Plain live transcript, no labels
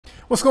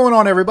What's going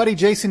on, everybody?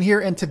 Jason here,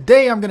 and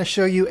today I'm going to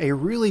show you a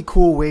really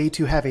cool way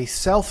to have a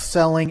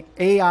self-selling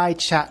AI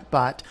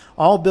chatbot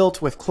all built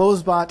with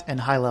Closebot and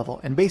HighLevel.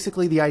 And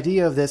basically the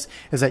idea of this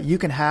is that you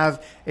can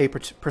have a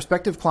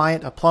prospective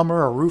client, a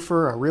plumber, a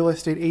roofer, a real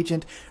estate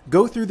agent,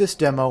 go through this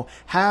demo,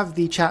 have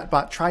the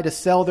chatbot try to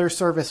sell their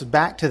service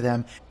back to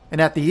them,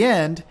 and at the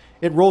end,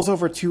 it rolls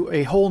over to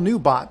a whole new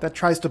bot that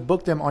tries to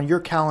book them on your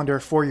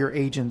calendar for your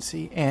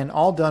agency, and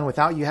all done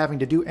without you having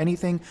to do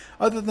anything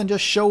other than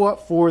just show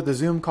up for the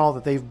Zoom call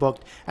that they've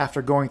booked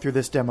after going through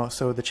this demo.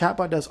 So the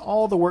chatbot does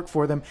all the work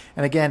for them.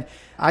 And again,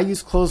 I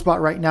use Closebot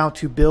right now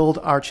to build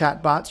our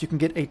chatbots. You can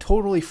get a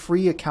totally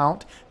free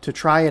account to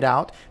try it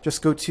out.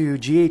 Just go to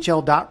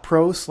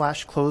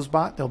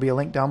ghl.pro/Closebot. There'll be a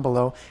link down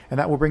below,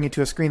 and that will bring you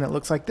to a screen that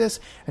looks like this,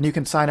 and you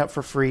can sign up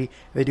for free.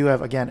 They do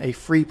have, again, a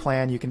free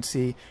plan. You can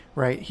see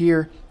right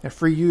here, a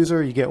free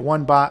user, you get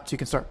one bot, so you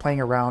can start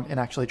playing around and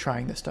actually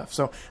trying this stuff.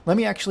 So let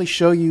me actually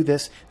show you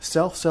this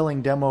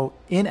self-selling demo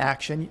in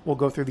action. We'll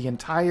go through the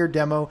entire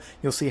demo.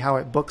 You'll see how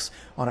it books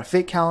on a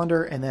fake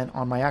calendar and then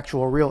on my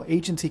actual real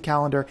agency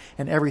calendar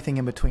and everything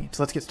in between.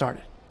 So let's get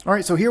started. All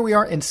right, so here we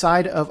are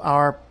inside of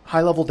our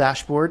HighLevel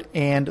dashboard,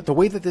 and the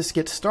way that this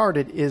gets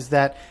started is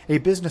that a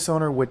business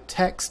owner would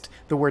text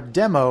the word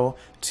demo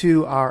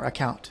to our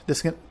account.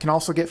 This can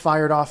also get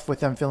fired off with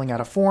them filling out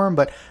a form,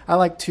 but I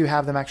like to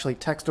have them actually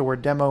text the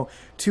word demo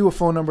to a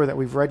phone number that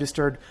we've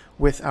registered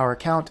with our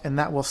account, and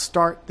that will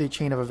start the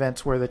chain of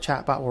events where the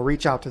chatbot will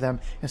reach out to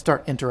them and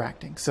start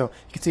interacting. So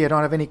you can see I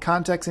don't have any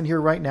context in here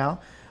right now.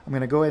 I'm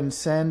going to go ahead and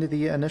send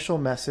the initial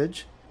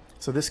message.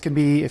 So this can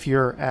be if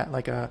you're at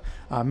like a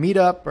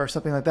meetup or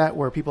something like that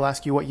where people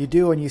ask you what you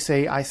do and you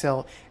say, I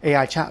sell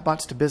AI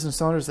chatbots to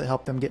business owners that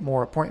help them get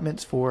more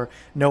appointments for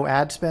no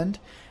ad spend.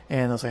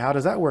 And they'll say, how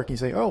does that work? And you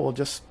say, oh, well,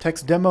 just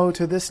text demo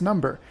to this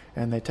number.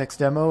 And they text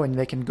demo and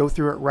they can go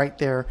through it right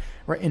there,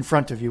 right in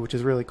front of you, which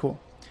is really cool.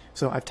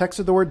 So I've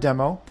texted the word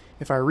demo.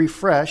 If I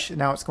refresh,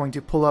 now it's going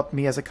to pull up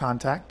me as a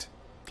contact.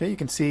 Okay, you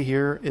can see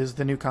here is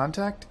the new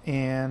contact,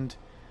 and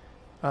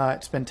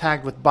it's been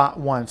tagged with bot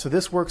 1. So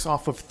this works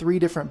off of 3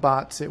 different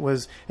bots. It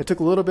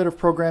took a little bit of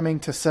programming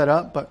to set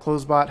up, but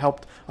Closebot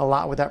helped a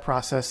lot with that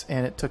process,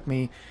 and it took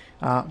me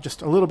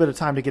just a little bit of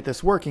time to get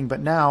this working. But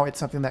now it's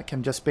something that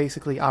can just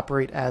basically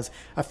operate as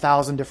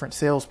 1,000 different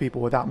salespeople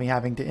without me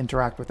having to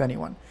interact with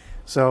anyone.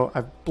 So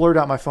I've blurred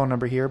out my phone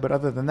number here, but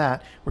other than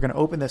that, we're going to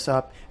open this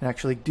up and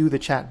actually do the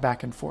chat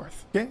back and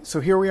forth. Okay, so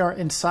here we are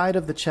inside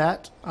of the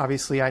chat.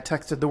 Obviously, I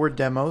texted the word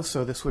demo,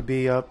 so this would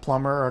be a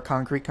plumber or a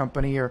concrete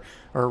company or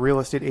a real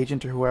estate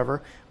agent or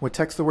whoever would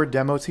text the word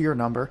demo to your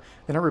number.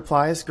 Then it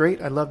replies,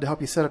 great, I'd love to help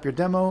you set up your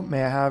demo.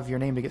 May I have your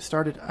name to get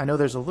started? I know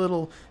there's a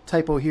little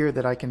typo here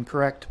that I can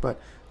correct,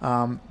 but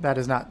that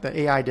is not,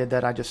 the AI did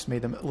that. I just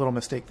made a little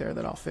mistake there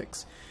that I'll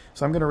fix.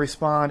 So I'm going to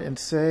respond and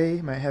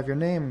say, may I have your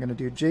name? I'm going to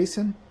do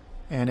Jason.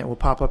 And it will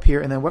pop up here.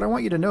 And then what I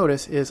want you to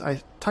notice is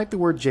I type the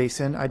word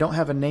Jason. I don't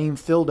have a name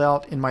filled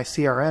out in my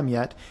CRM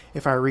yet.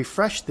 If I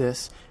refresh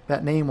this,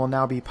 that name will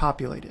now be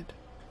populated.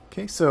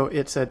 Okay, so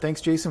it said, thanks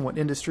Jason, what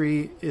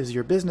industry is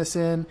your business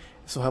in?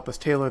 This will help us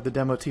tailor the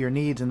demo to your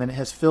needs. And then it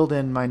has filled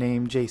in my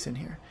name, Jason,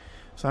 here.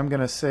 So I'm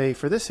going to say,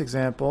 for this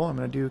example, I'm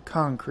going to do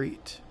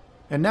concrete.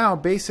 And now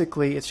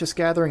basically it's just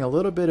gathering a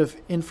little bit of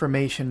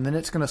information. And then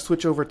it's going to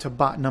switch over to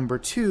bot number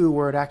 2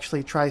 where it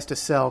actually tries to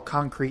sell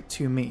concrete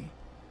to me.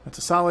 That's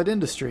a solid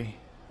industry.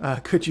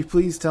 Could you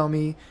please tell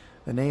me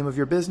the name of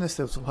your business?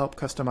 This will help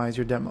customize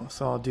your demo.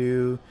 So I'll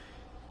do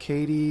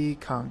Katie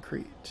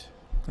Concrete.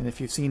 And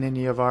if you've seen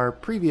any of our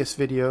previous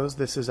videos,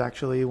 this is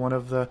actually one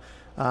of the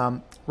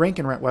rank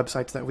and rent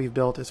websites that we've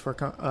built is for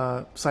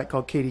a site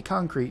called Katie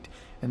Concrete.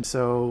 And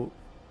so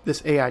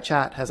this AI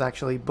chat has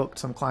actually booked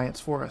some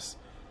clients for us.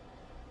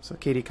 So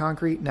Katie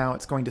Concrete, now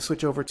it's going to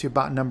switch over to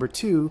bot number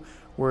 2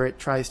 where it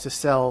tries to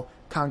sell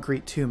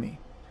concrete to me.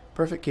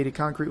 Perfect. Katie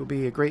Concrete will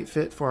be a great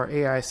fit for our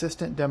AI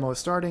assistant. Demo is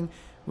starting.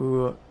 We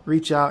will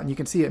reach out, and you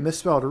can see it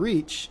misspelled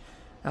reach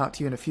out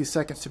to you in a few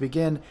seconds to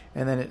begin,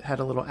 and then it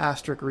had a little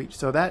asterisk reach.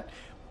 So that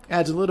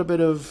adds a little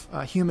bit of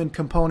a human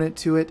component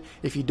to it.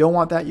 If you don't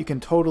want that, you can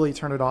totally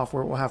turn it off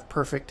where it will have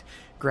perfect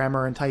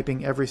grammar and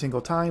typing every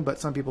single time, but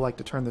some people like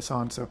to turn this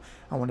on, so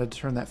I wanted to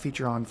turn that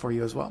feature on for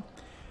you as well.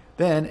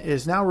 Then it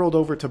is now rolled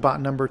over to bot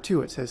number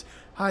 2. It says,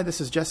 hi,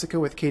 this is Jessica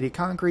with Katie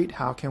Concrete.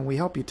 How can we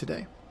help you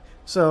today?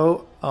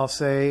 So I'll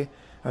say,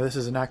 this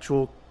is an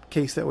actual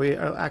case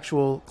that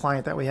actual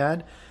client that we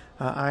had.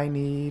 I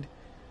need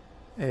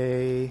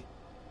a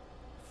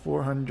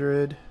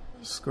 400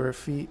 square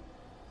feet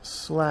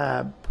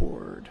slab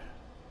poured.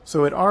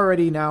 So it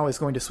already now is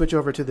going to switch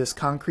over to this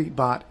concrete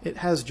bot. It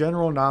has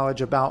general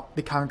knowledge about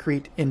the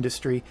concrete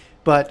industry,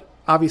 but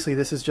obviously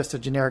this is just a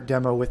generic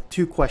demo with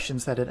 2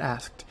 questions that it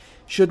asked.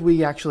 Should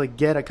we actually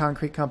get a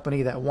concrete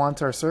company that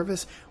wants our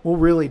service, we'll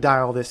really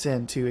dial this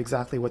into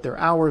exactly what their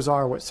hours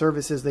are, what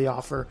services they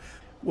offer,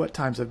 what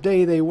times of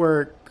day they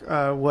work,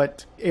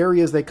 what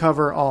areas they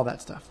cover, all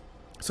that stuff.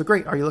 So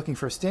great. Are you looking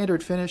for a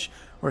standard finish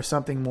or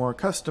something more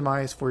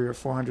customized for your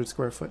 400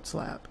 square foot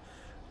slab?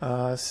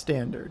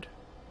 Standard.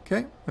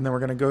 Okay, and then we're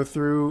going to go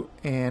through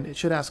and it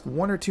should ask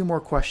one or two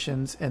more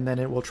questions, and then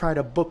it will try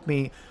to book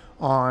me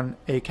on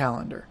a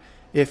calendar.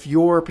 If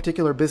your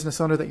particular business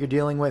owner that you're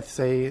dealing with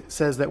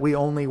says that we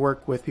only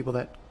work with people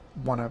that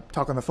want to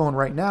talk on the phone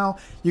right now,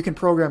 you can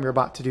program your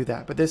bot to do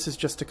that. But this is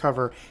just to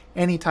cover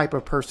any type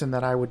of person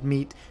that I would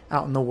meet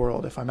out in the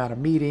world. If I'm at a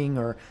meeting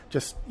or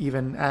just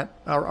even at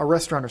a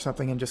restaurant or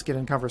something and just get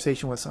in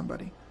conversation with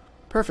somebody.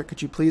 Perfect.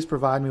 Could you please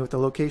provide me with the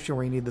location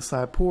where you need the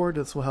slab poured?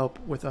 This will help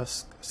with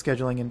us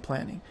scheduling and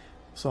planning.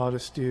 So I'll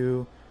just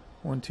do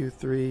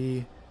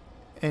 123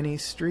 any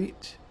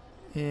street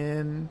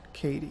in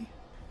Katy.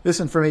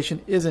 This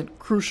information isn't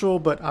crucial,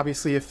 but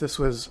obviously if this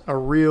was a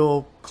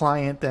real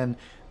client, then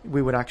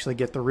we would actually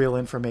get the real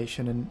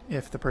information. And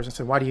if the person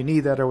said, why do you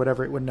need that or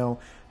whatever, it would know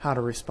how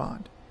to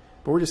respond.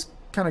 But we're just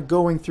kind of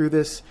going through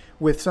this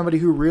with somebody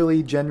who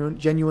really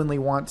genuinely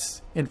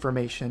wants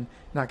information.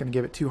 Not going to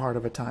give it too hard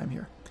of a time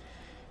here.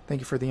 Thank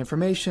you for the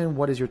information.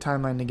 What is your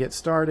timeline to get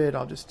started?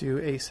 I'll just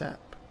do ASAP.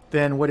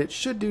 Then what it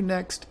should do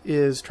next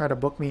is try to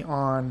book me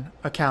on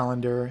a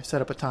calendar,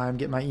 set up a time,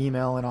 get my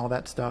email and all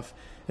that stuff.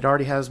 It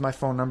already has my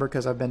phone number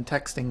because I've been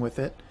texting with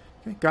it.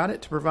 Okay, got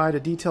it. To provide a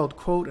detailed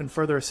quote and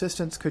further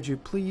assistance, could you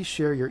please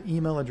share your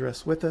email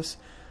address with us?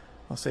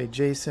 I'll say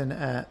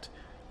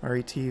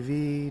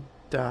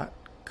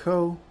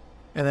jason@retv.co.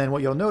 And then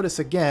what you'll notice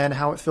again,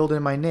 how it filled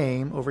in my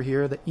name over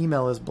here, the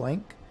email is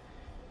blank.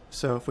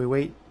 So if we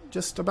wait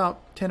just about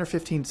 10 or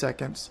 15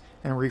 seconds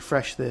and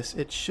refresh this,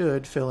 it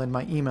should fill in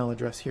my email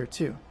address here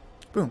too.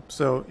 Boom.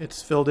 So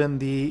it's filled in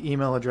the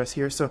email address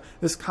here. So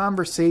this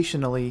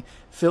conversationally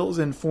fills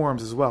in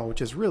forms as well,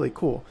 which is really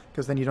cool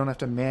because then you don't have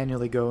to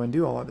manually go and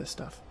do all of this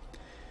stuff.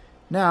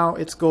 Now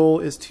its goal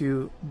is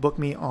to book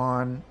me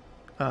on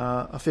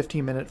a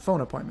 15-minute phone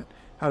appointment.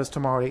 How does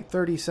tomorrow at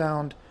 8:30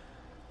 sound?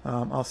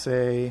 I'll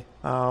say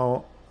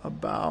about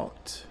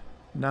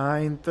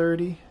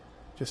 9:30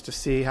 just to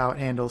see how it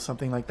handles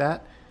something like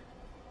that.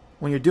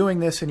 When you're doing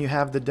this and you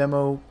have the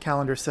demo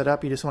calendar set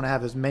up, you just want to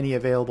have as many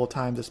available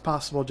times as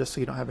possible just so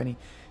you don't have any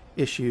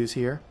issues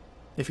here.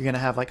 If you're going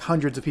to have like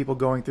hundreds of people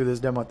going through this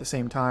demo at the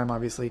same time,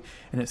 obviously,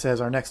 and it says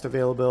our next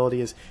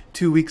availability is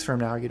 2 weeks from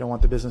now, you don't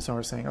want the business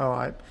owner saying,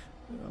 oh,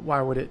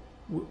 why would it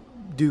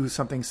do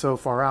something so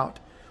far out?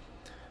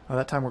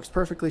 That time works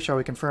perfectly. Shall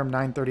we confirm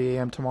 9:30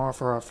 a.m. tomorrow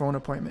for our phone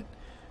appointment?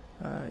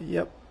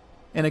 Yep.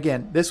 And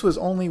again, this was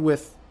only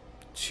with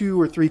 2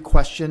 or 3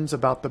 questions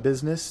about the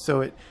business, so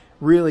it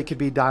really could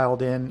be dialed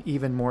in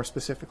even more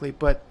specifically,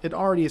 but it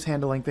already is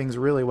handling things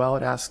really well.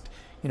 It asked,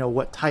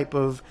 what type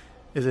of,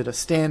 is it a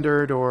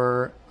standard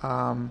or,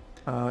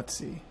 let's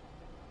see,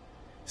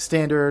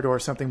 standard or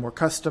something more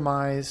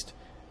customized,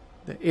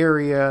 the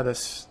area, the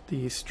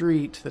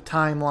street, the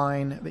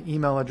timeline, the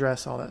email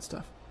address, all that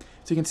stuff.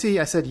 So you can see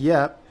I said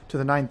yep to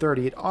the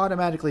 9:30. It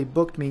automatically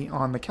booked me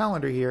on the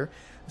calendar here.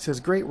 It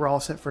says, great, we're all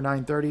set for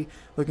 9:30.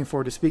 Looking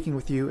forward to speaking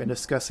with you and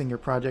discussing your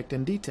project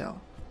in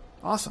detail.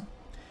 Awesome.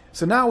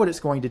 So now what it's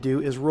going to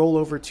do is roll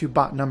over to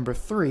bot number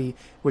 3,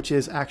 which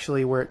is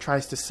actually where it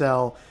tries to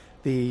sell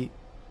the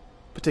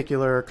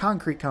particular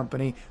concrete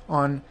company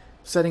on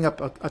setting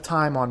up a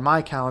time on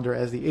my calendar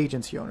as the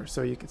agency owner.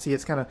 So you can see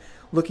it's kind of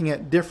looking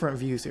at different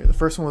views here. The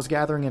first one was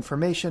gathering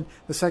information.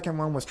 The second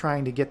one was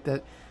trying to get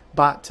that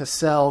bot to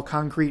sell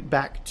concrete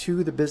back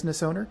to the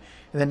business owner.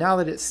 And then now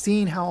that it's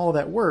seen how all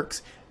that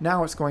works,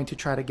 now it's going to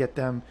try to get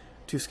them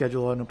to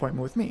schedule an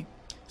appointment with me.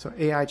 So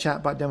AI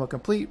chatbot demo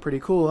complete. Pretty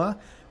cool, huh?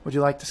 Would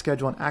you like to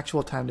schedule an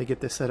actual time to get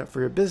this set up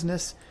for your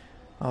business?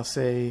 I'll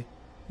say,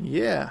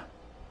 yeah.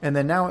 And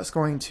then now it's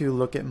going to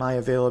look at my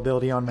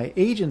availability on my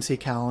agency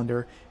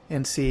calendar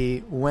and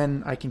see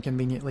when I can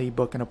conveniently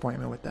book an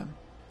appointment with them.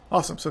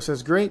 Awesome. So it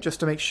says, great. Just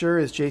to make sure,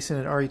 is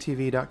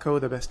jason@retv.co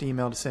the best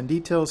email to send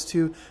details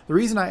to? The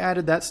reason I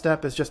added that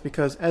step is just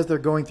because as they're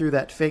going through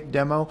that fake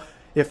demo,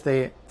 if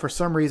they, for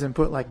some reason,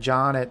 put like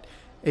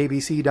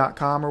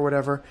john@abc.com or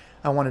whatever,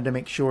 I wanted to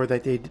make sure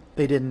that they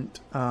didn't...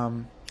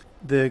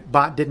 the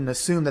bot didn't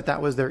assume that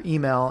that was their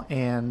email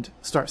and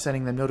start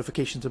sending them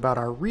notifications about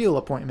our real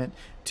appointment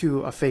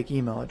to a fake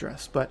email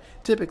address. But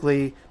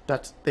typically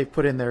they've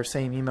put in their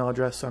same email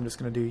address, so I'm just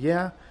going to do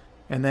yeah.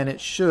 And then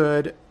it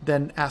should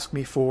then ask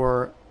me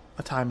for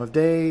a time of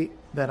day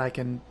that I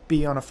can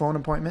be on a phone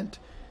appointment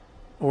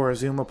or a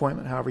Zoom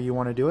appointment, however you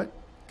want to do it.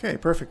 Okay,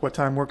 perfect. What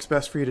time works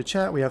best for you to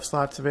chat? We have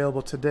slots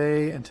available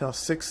today until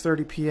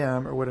 6:30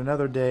 p.m. or would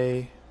another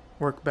day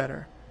work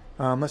better?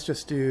 Let's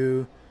just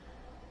do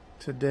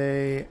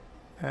today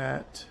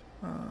at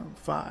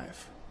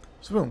 5.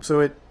 So boom. So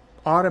it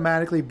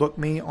automatically booked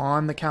me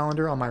on the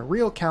calendar, on my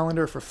real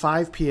calendar for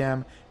 5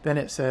 p.m. Then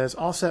it says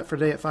all set for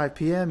today at 5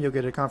 p.m. You'll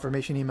get a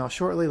confirmation email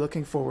shortly.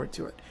 Looking forward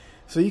to it.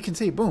 So you can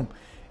see, boom,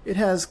 it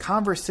has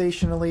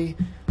conversationally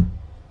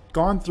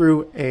gone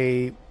through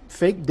a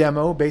fake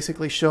demo,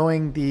 basically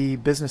showing the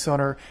business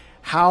owner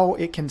how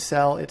it can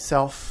sell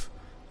itself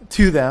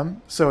to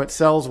them. So it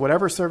sells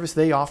whatever service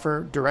they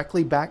offer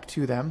directly back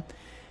to them.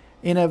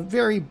 in a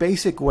very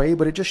basic way,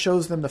 but it just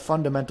shows them the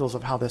fundamentals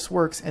of how this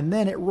works. And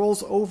then it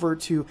rolls over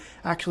to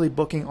actually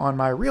booking on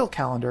my real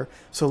calendar.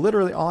 So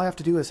literally all I have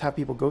to do is have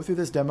people go through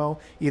this demo.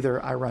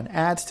 Either I run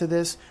ads to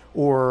this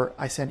or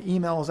I send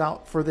emails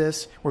out for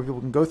this where people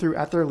can go through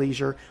at their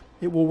leisure.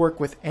 It will work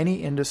with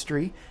any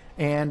industry,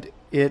 and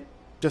it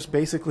just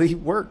basically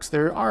works.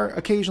 There are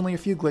occasionally a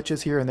few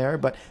glitches here and there,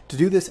 but to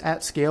do this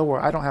at scale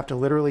where I don't have to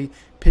literally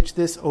pitch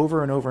this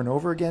over and over and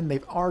over again,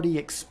 they've already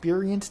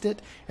experienced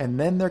it, and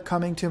then they're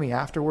coming to me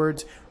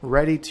afterwards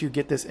ready to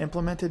get this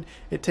implemented.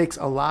 It takes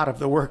a lot of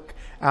the work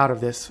out of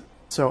this.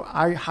 So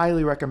I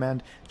highly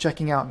recommend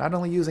checking out not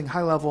only using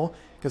HighLevel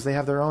because they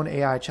have their own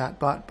AI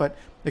chatbot, but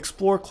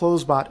explore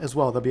Closebot as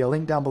well. There'll be a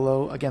link down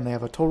below. Again, they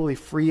have a totally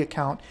free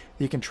account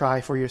that you can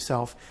try for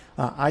yourself.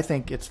 I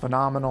think it's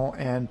phenomenal,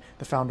 and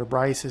the founder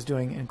Bryce is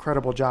doing an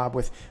incredible job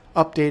with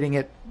updating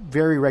it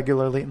very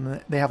regularly.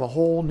 And they have a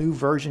whole new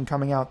version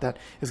coming out that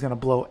is going to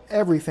blow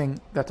everything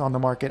that's on the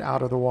market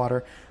out of the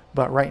water.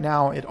 But right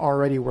now, it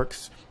already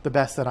works the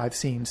best that I've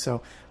seen.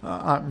 So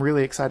I'm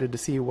really excited to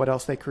see what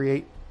else they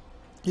create.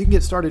 You can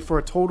get started for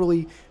a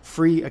totally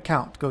free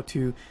account. Go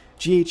to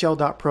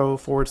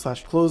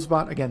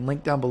ghl.pro/Closebot. Again,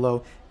 link down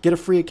below. Get a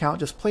free account.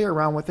 Just play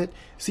around with it.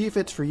 See if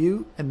it's for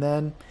you, and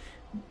then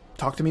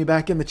talk to me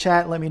back in the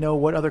chat. Let me know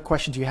what other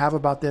questions you have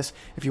about this.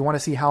 If you want to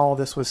see how all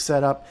this was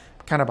set up,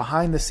 kind of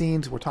behind the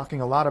scenes, we're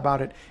talking a lot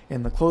about it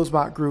in the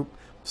Closebot group.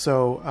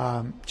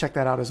 So check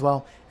that out as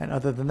well. And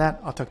other than that,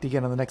 I'll talk to you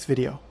again on the next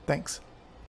video. Thanks.